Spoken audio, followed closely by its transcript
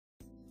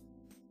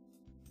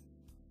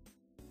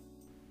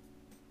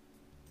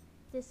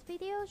This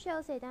video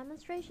shows a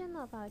demonstration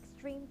of our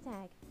Extreme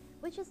Tag,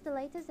 which is the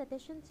latest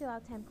addition to our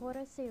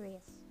Tempcorder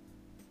series.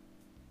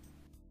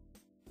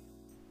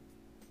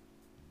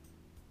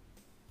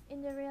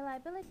 In the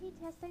reliability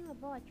testing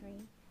laboratory,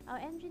 our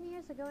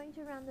engineers are going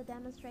to run the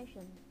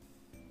demonstration.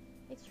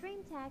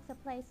 Extreme tags are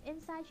placed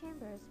inside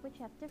chambers which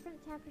have different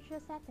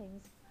temperature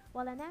settings,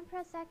 while an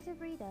Empress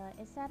active reader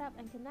is set up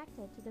and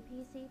connected to the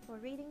PC for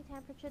reading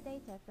temperature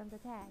data from the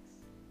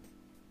tags.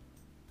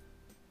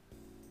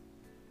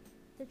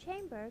 The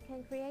chamber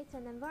can create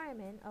an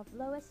environment of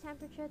lowest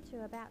temperature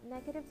to about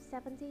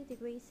 -70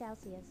 degrees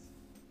Celsius.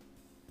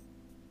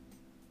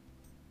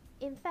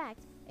 In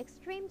fact,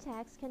 extreme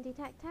tags can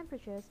detect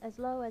temperatures as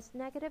low as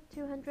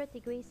 -200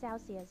 degrees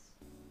Celsius.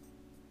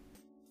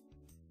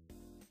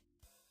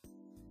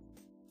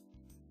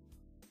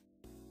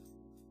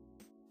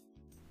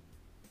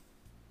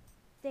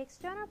 The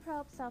external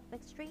probes of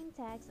extreme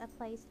tags are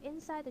placed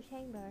inside the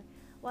chamber,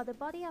 while the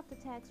body of the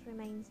tags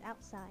remains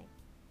outside.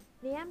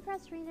 The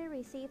Empress reader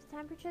receives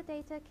temperature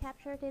data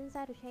captured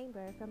inside the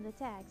chamber from the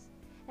tags,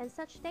 and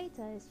such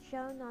data is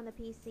shown on the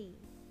PC.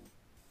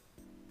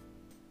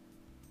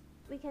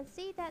 We can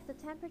see that the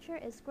temperature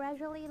is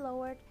gradually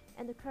lowered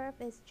and the curve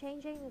is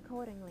changing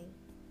accordingly.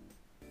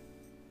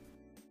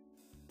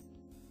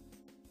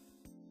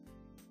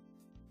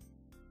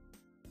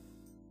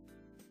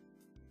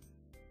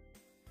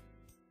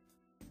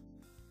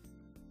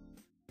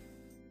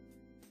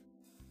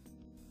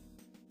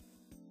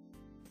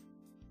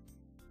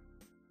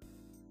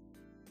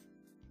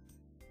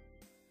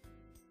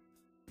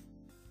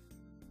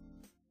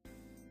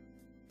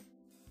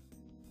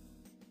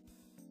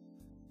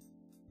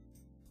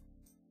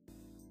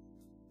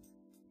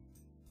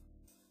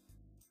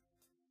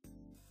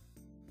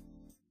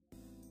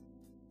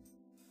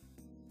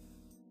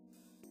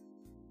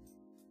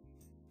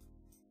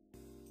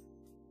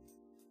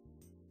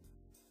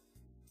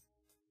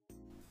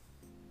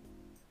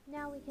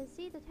 Now we can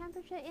see the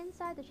temperature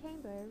inside the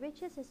chamber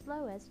reaches its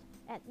lowest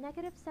at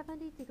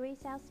 -70 degrees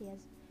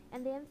Celsius,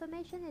 and the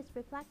information is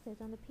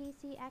reflected on the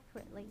PC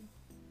accurately.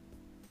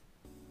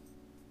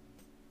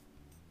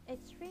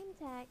 Extreme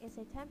Tag is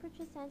a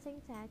temperature sensing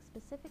tag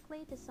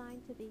specifically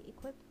designed to be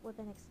equipped with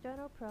an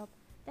external probe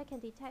that can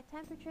detect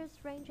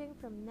temperatures ranging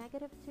from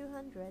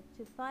 -200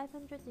 to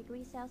 500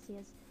 degrees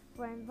Celsius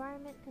for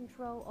environment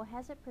control or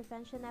hazard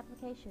prevention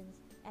applications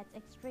at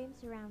extreme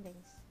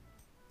surroundings.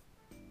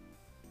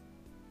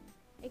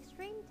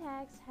 Extreme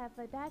tags have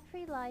a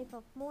battery life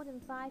of more than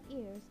 5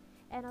 years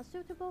and are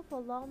suitable for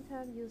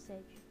long-term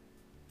usage.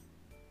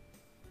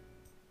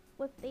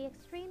 With the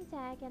Extreme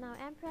Tag and our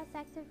Empress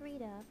active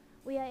reader,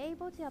 we are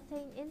able to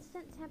obtain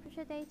instant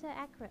temperature data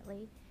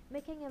accurately,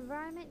 making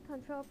environment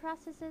control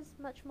processes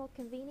much more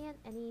convenient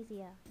and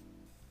easier.